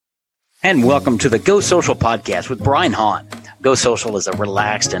And welcome to the Go Social podcast with Brian Hahn. Go Social is a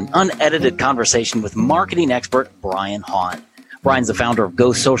relaxed and unedited conversation with marketing expert Brian Hahn. Brian's the founder of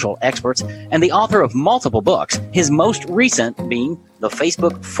Go Social Experts and the author of multiple books, his most recent being The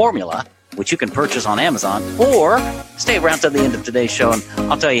Facebook Formula, which you can purchase on Amazon, or stay around to the end of today's show and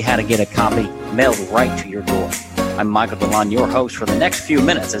I'll tell you how to get a copy mailed right to your door. I'm Michael DeLon, your host for the next few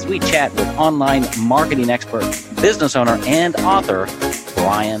minutes as we chat with online marketing expert, business owner, and author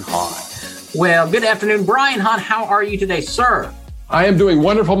Brian Hahn. Well, good afternoon, Brian Hahn. How are you today, sir? I am doing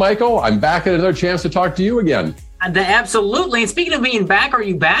wonderful, Michael. I'm back at another chance to talk to you again. Absolutely. And speaking of being back, are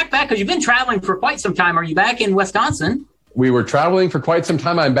you back? Because you've been traveling for quite some time. Are you back in Wisconsin? We were traveling for quite some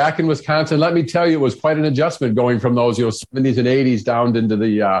time. I'm back in Wisconsin. Let me tell you, it was quite an adjustment going from those 70s and 80s down into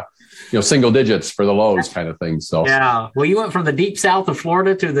the single digits for the lows kind of thing. So yeah, well, you went from the deep south of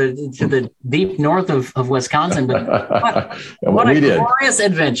Florida to the deep north of Wisconsin. But what a glorious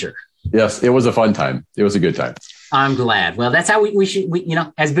adventure! Yes, it was a fun time. It was a good time. I'm glad. Well, that's how we should,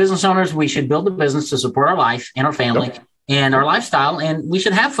 as business owners, we should build a business to support our life and our family and our lifestyle, and we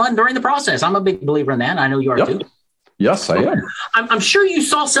should have fun during the process. I'm a big believer in that. I know you are too. Yes, I am. I'm sure you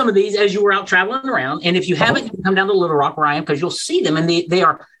saw some of these as you were out traveling around, and if you haven't, you can come down to Little Rock where I am because you'll see them, and they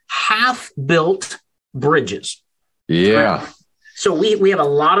are half-built bridges. Yeah. Right? So we have a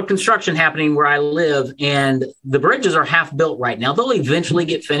lot of construction happening where I live, and the bridges are half built right now. They'll eventually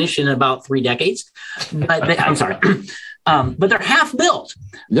get finished in about 3 decades. But but they're half built.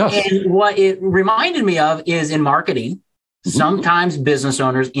 Yes. And what it reminded me of is in marketing, sometimes business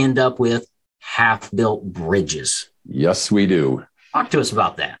owners end up with half built bridges. Yes, we do. Talk to us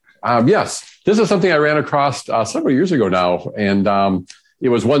about that. Yes, this is something I ran across several years ago now, and it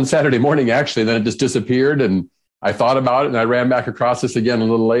was one Saturday morning actually. Then it just disappeared, and I thought about it and I ran back across this again a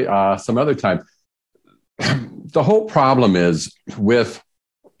little late, some other time. The whole problem is with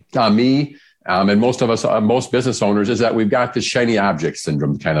me and most of us, most business owners, is that we've got this shiny object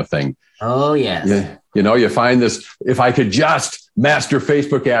syndrome kind of thing. Oh, yes. You find this, if I could just master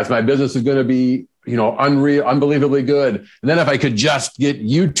Facebook ads, my business is going to be, unbelievably good. And then if I could just get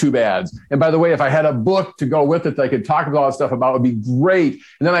YouTube ads. And by the way, if I had a book to go with it that I could talk about all that stuff about, it would be great.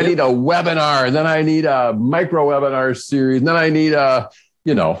 And then I need a webinar, and then I need a micro webinar series. And then I need Yeah.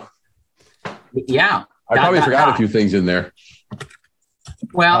 I probably forgot a few things in there.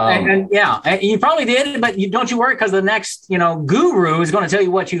 Well, and you probably did, but don't you worry, because the next, guru is going to tell you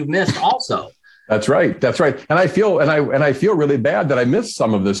what you've missed also. That's right. And I feel really bad that I missed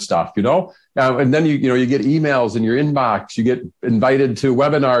some of this stuff, and then you get emails in your inbox, you get invited to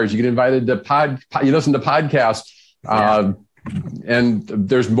webinars, you get invited to you listen to podcasts, and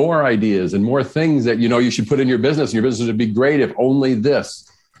there's more ideas and more things that, you should put in your business. And your business would be great if only this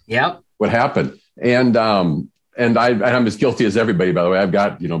would happen. And I'm as guilty as everybody, by the way. I've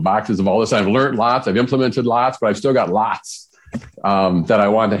got, boxes of all this. I've learned lots, I've implemented lots, but I've still got lots that I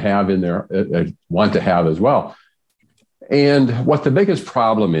want to have in there, want to have as well. And what the biggest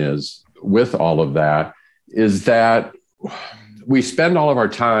problem is with all of that is that we spend all of our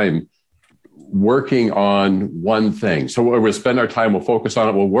time working on one thing. So we'll spend our time, we'll focus on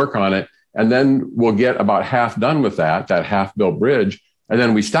it, we'll work on it, and then we'll get about half done with that half-built bridge, and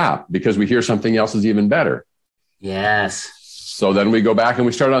then we stop because we hear something else is even better. Yes. So then we go back and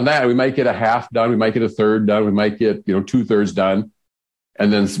we start on that. We might get a half done. We might get a third done. We might get, 2/3 done.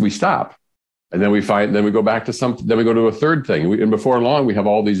 And then we stop. And then we go back to something. Then we go to a third thing. And before long, we have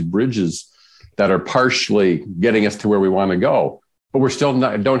all these bridges that are partially getting us to where we want to go, but we're still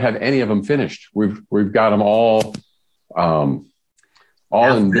don't have any of them finished. We've got them all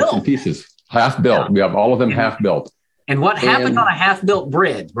in bits and pieces, half built. Yeah. We have all of them half built. And what happens on a half built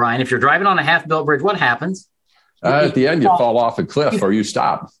bridge, Brian? If you're driving on a half built bridge, what happens? At the end, you fall off a cliff or you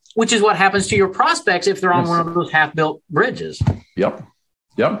stop. Which is what happens to your prospects if they're on one of those half-built bridges. Yep.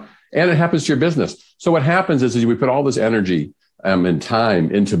 And it happens to your business. So what happens is we put all this energy and time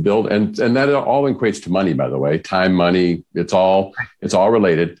into build, and that all equates to money, by the way. Time, money, it's all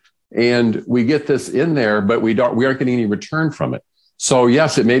related. And we get this in there, but we aren't getting any return from it. So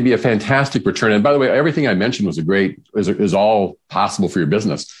yes, it may be a fantastic return. And by the way, everything I mentioned is all possible for your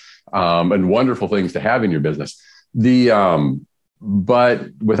business, and wonderful things to have in your business. But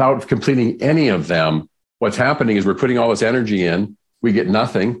without completing any of them, what's happening is we're putting all this energy in, we get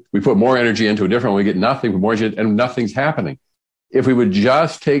nothing. We put more energy into a different one, we get nothing, more energy, and nothing's happening. If we would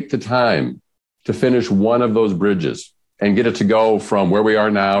just take the time to finish one of those bridges and get it to go from where we are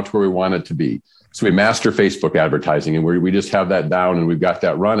now to where we want it to be. So we master Facebook advertising, and we just have that down and we've got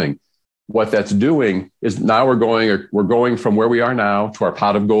that running. What that's doing is now we're going from where we are now to our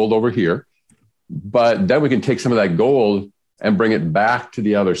pot of gold over here. But then we can take some of that gold and bring it back to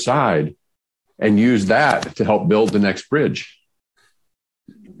the other side and use that to help build the next bridge.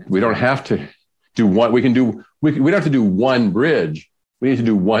 We don't have to do one. We don't have to do one bridge. We need to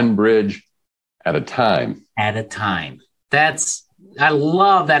do one bridge at a time. At a time. I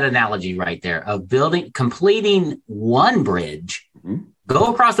love that analogy right there of completing one bridge,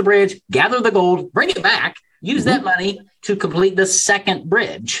 go across the bridge, gather the gold, bring it back, use that money to complete the second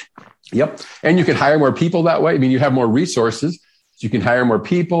bridge. Yep. And you can hire more people that way. I mean, you have more resources. So you can hire more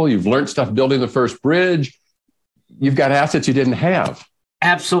people. You've learned stuff building the first bridge. You've got assets you didn't have.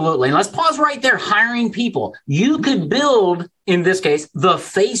 Absolutely. And let's pause right there. Hiring people. You could build, in this case, the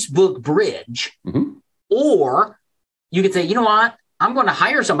Facebook bridge, or you could say, you know what? I'm going to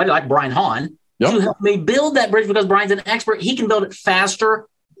hire somebody like Brian Hahn to help me build that bridge because Brian's an expert. He can build it faster,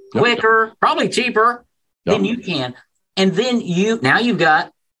 quicker, probably cheaper than you can. And then you've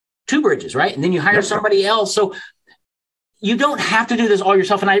got two bridges, right? And then you hire somebody else. So you don't have to do this all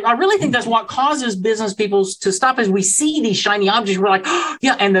yourself. And I really think that's what causes business people to stop as we see these shiny objects. We're like, oh,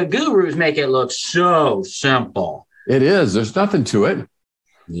 yeah. And the gurus make it look so simple. It is. There's nothing to it.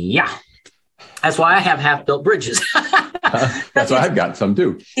 Yeah. That's why I have half-built bridges. That's why I've got some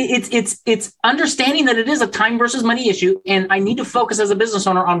too. It's understanding that it is a time versus money issue. And I need to focus as a business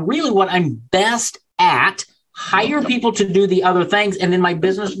owner on really what I'm best at, hire people to do the other things, and then my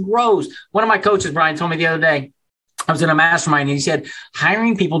business grows. One of my coaches, Brian, told me the other day, I was in a mastermind, and he said,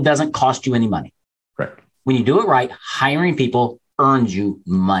 hiring people doesn't cost you any money. Right. When you do it right, hiring people earns you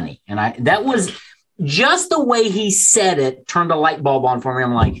money. And that was just the way he said it, turned a light bulb on for me.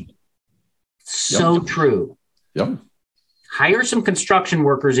 I'm like, so true. Yep. Hire some construction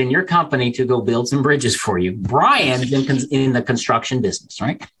workers in your company to go build some bridges for you. Brian's in the construction business,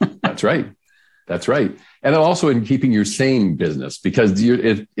 right? That's right. That's right. And also in keeping your sane business, because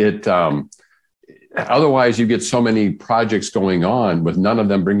otherwise you get so many projects going on with none of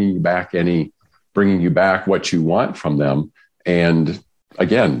them bringing you back what you want from them. And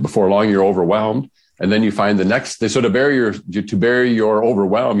again, before long, you're overwhelmed. And then you find to bury your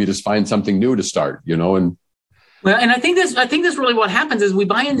overwhelm, you just find something new to start, and I think this really what happens is we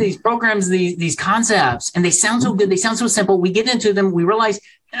buy into these programs, these concepts, and they sound so good. They sound so simple. We get into them. We realize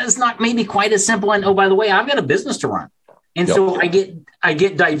it's not maybe quite as simple. And oh, by the way, I've got a business to run. And so I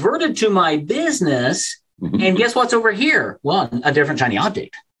get diverted to my business, and guess what's over here? Well, a different shiny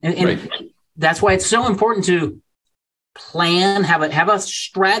object. And that's why it's so important to plan, have a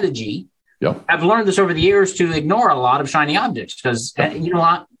strategy. Yep. I've learned this over the years to ignore a lot of shiny objects because you know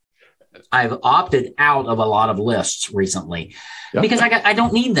what? I've opted out of a lot of lists recently because I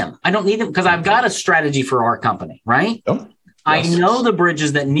don't need them. I don't need them because I've got a strategy for our company, right? Yep. I know the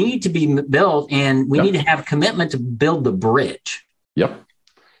bridges that need to be built, and we need to have commitment to build the bridge. Yep.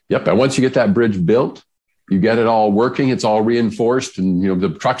 And once you get that bridge built, you get it all working. It's all reinforced, and the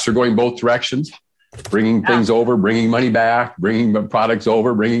trucks are going both directions, bringing things over, bringing money back, bringing products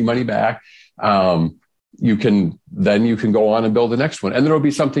over, bringing money back. You can go on and build the next one, and there will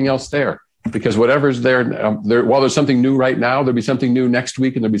be something else there because whatever's there, while there's something new right now, there'll be something new next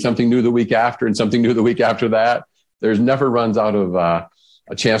week, and there'll be something new the week after, and something new the week after that. There's never runs out of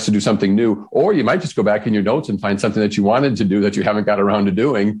a chance to do something new, or you might just go back in your notes and find something that you wanted to do that you haven't got around to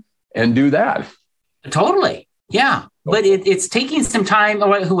doing and do that. Totally. Yeah. But it's taking some time.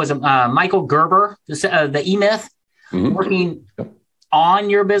 Who was it? Michael Gerber, the E-Myth, working on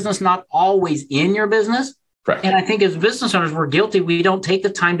your business, not always in your business. Correct. And I think as business owners, we're guilty. We don't take the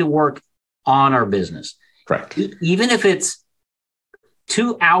time to work on our business. Correct. Even if it's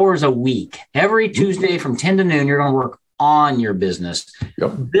 2 hours a week, every Tuesday from 10 to noon, you're going to work on your business,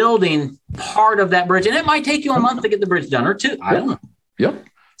 building part of that bridge. And it might take you a month to get the bridge done or two. I don't know. Yep.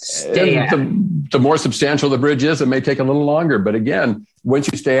 The more substantial the bridge is, it may take a little longer. But again, once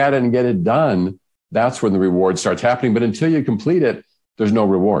you stay at it and get it done, that's when the reward starts happening. But until you complete it, there's no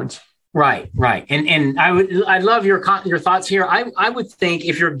rewards. Right. And I love your thoughts here. I would think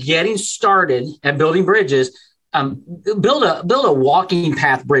if you're getting started at building bridges, build a walking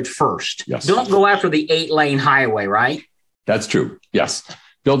path bridge first. Yes. Don't go after the 8-lane highway, right? That's true. Yes.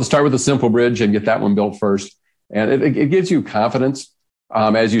 Start with a simple bridge and get that one built first. And it gives you confidence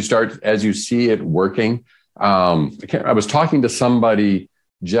as you see it working. I was talking to somebody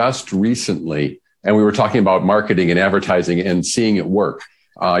just recently, and we were talking about marketing and advertising and seeing it work.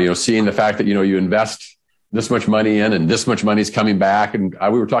 Seeing the fact that, you invest this much money in and this much money is coming back. And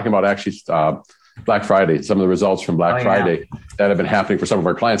we were talking about actually Black Friday, some of the results from Black Friday that have been happening for some of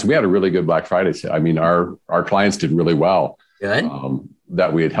our clients. We had a really good Black Friday. I mean, our clients did really well. Good.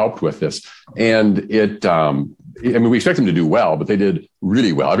 That we had helped with this. And we expect them to do well, but they did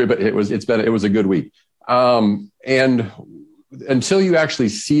really well. But it was a good week. And until you actually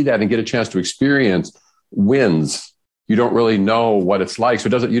see that and get a chance to experience wins, you don't really know what it's like. So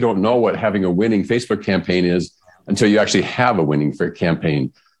you don't know what having a winning Facebook campaign is until you actually have a winning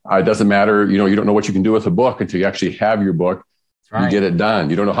campaign. It doesn't matter. You don't know what you can do with a book until you actually have your book. Right. You get it done.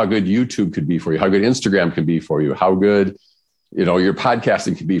 You don't know how good YouTube could be for you, how good Instagram can be for you, how good, your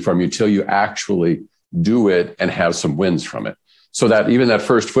podcasting can be from you until you actually do it and have some wins from it. So that even that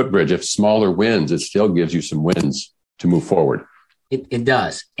first footbridge, if smaller wins, it still gives you some wins to move forward. It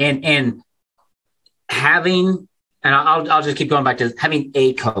does. And having, and I'll just keep going back to having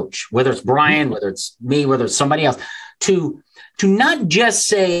a coach, whether it's Brian, whether it's me, whether it's somebody else, to not just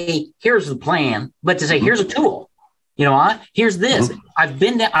say, here's the plan, but to say, here's a tool. Here's this. I've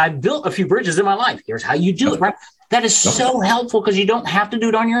built a few bridges in my life. Here's how you do it, right? That is so helpful because you don't have to do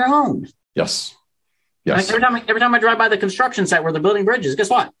it on your own. Yes. Every time I drive by the construction site where they're building bridges, guess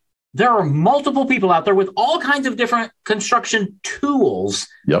what? There are multiple people out there with all kinds of different construction tools.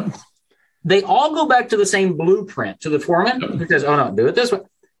 Yep. They all go back to the same blueprint, to the foreman who says, oh, no, do it this way.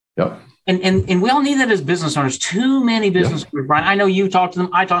 Yep. And we all need that as business owners. Too many business owners, Brian. I know you talk to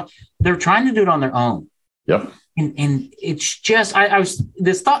them. They're trying to do it on their own. Yep. And it's just,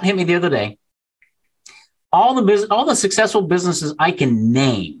 this thought hit me the other day. All the successful businesses I can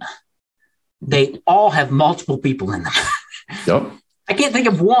name, they all have multiple people in them. Yep. I can't think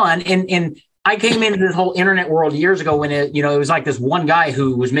of one. And I came into this whole internet world years ago when it was like this one guy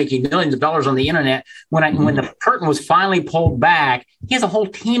who was making millions of dollars on the internet. When the curtain was finally pulled back, he has a whole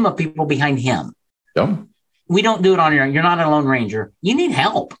team of people behind him. Yep. We don't do it on your own. You're not a lone ranger. You need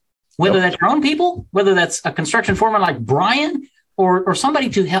help, whether that's your own people, whether that's a construction foreman like Brian, or somebody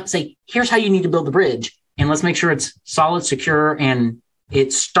to help say, here's how you need to build the bridge. And let's make sure it's solid, secure, and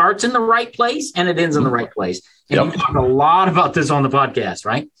it starts in the right place and it ends in the right place. And you talk a lot about this on the podcast,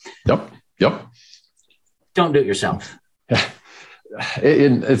 right? Yep. Don't do it yourself.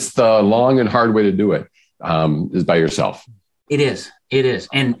 It's the long and hard way to do it, is by yourself. It is.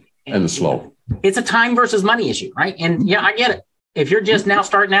 And slow. It's a time versus money issue, right? And I get it. If you're just now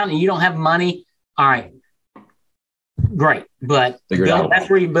starting out and you don't have money, all right, great. But that's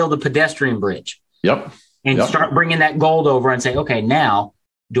where you build a pedestrian bridge. Yep. And start bringing that gold over and say, okay, now,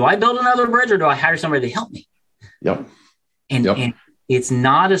 do I build another bridge or do I hire somebody to help me? Yep. And it's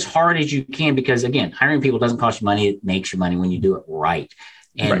not as hard as you can because, again, hiring people doesn't cost you money. It makes you money when you do it right.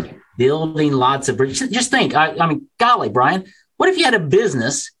 And building lots of bridges. Just think, I mean, golly, Brian, what if you had a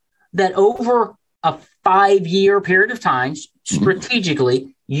business that over a 5-year period of time,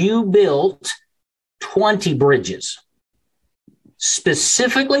 strategically, you built 20 bridges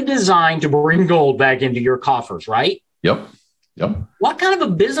specifically designed to bring gold back into your coffers, right? Yep. What kind of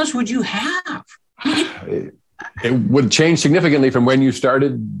a business would you have? It would change significantly from when you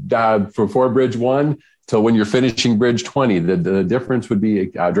started for Bridge 1 till when you're finishing Bridge 20. The difference would be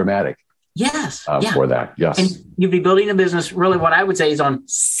dramatic. Yes. For that. Yes. And you'd be building a business, really what I would say is on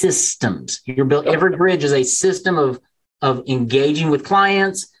systems. Every bridge is a system of engaging with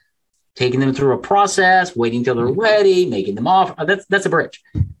clients, taking them through a process, waiting till they're ready, making them off. That's a bridge.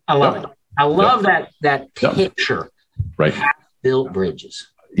 I love it. I love that picture. Right. Built bridges.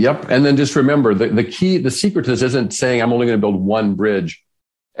 Yep. And then just remember the secret to this isn't saying I'm only going to build one bridge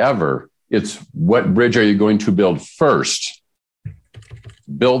ever. It's what bridge are you going to build first?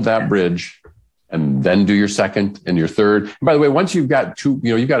 Build that bridge and then do your second and your third. And by the way, once you've got two,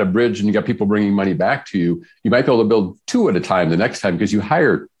 you've got a bridge and you got people bringing money back to you, you might be able to build 2 at a time the next time because you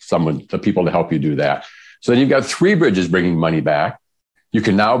hire the people to help you do that. So then you've got 3 bridges bringing money back. You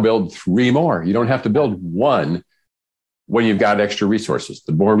can now build 3 more. You don't have to build 1 when you've got extra resources.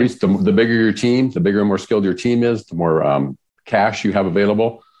 The bigger your team, the bigger and more skilled your team is, the more cash you have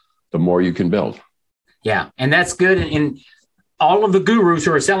available, the more you can build. Yeah. And that's good. And all of the gurus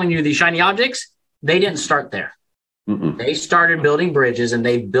who are selling you these shiny objects, they didn't start there. They started building bridges and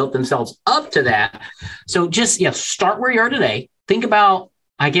they built themselves up to that. So just start where you are today. Think about,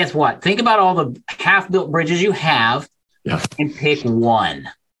 think about all the half-built bridges you have and pick one.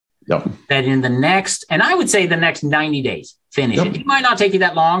 Yep. That in the next 90 days, finish it. It might not take you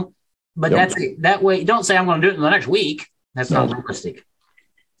that long, but that's it. That way, don't say I'm going to do it in the next week. That's not realistic.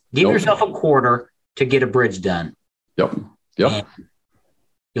 Give yourself a quarter to get a bridge done. Yep.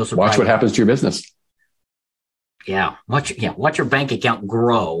 You'll watch what happens to your business. Yeah. Watch your bank account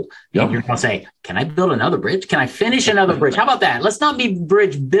grow. And you're going to say, can I build another bridge? Can I finish another bridge? How about that? Let's not be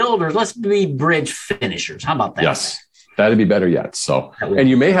bridge builders. Let's be bridge finishers. How about that? Yes. That'd be better yet. So, and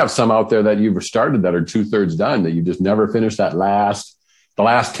you may have some out there that you've started that are 2/3 done that you just never finished the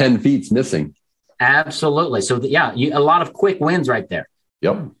last 10 feet's missing. Absolutely. So a lot of quick wins right there.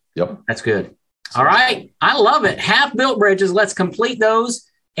 Yep. That's good. All right. I love it. Half-built bridges. Let's complete those.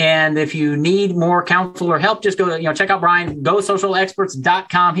 And if you need more counsel or help, just go, check out Brian,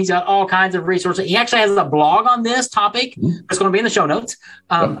 GoSocialExperts.com. He's got all kinds of resources. He actually has a blog on this topic. It's going to be in the show notes.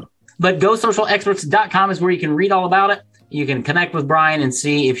 But GoSocialExperts.com is where you can read all about it. You can connect with Brian and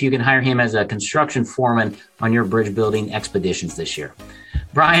see if you can hire him as a construction foreman on your bridge building expeditions this year.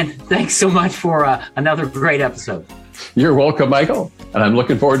 Brian, thanks so much for another great episode. You're welcome, Michael. And I'm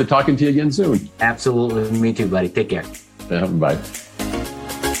looking forward to talking to you again soon. Absolutely. Me too, buddy. Take care. Yeah, bye.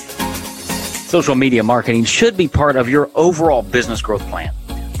 Social media marketing should be part of your overall business growth plan.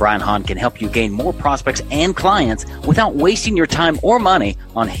 Brian Hahn can help you gain more prospects and clients without wasting your time or money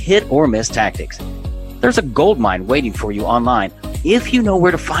on hit or miss tactics. There's a gold mine waiting for you online if you know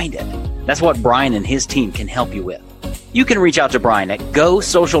where to find it. That's what Brian and his team can help you with. You can reach out to Brian at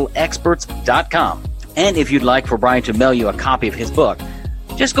GoSocialExperts.com. And if you'd like for Brian to mail you a copy of his book,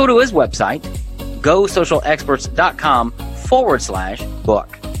 just go to his website,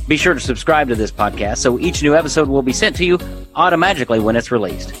 GoSocialExperts.com/book. Be sure to subscribe to this podcast so each new episode will be sent to you automatically when it's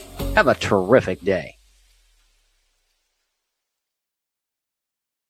released. Have a terrific day.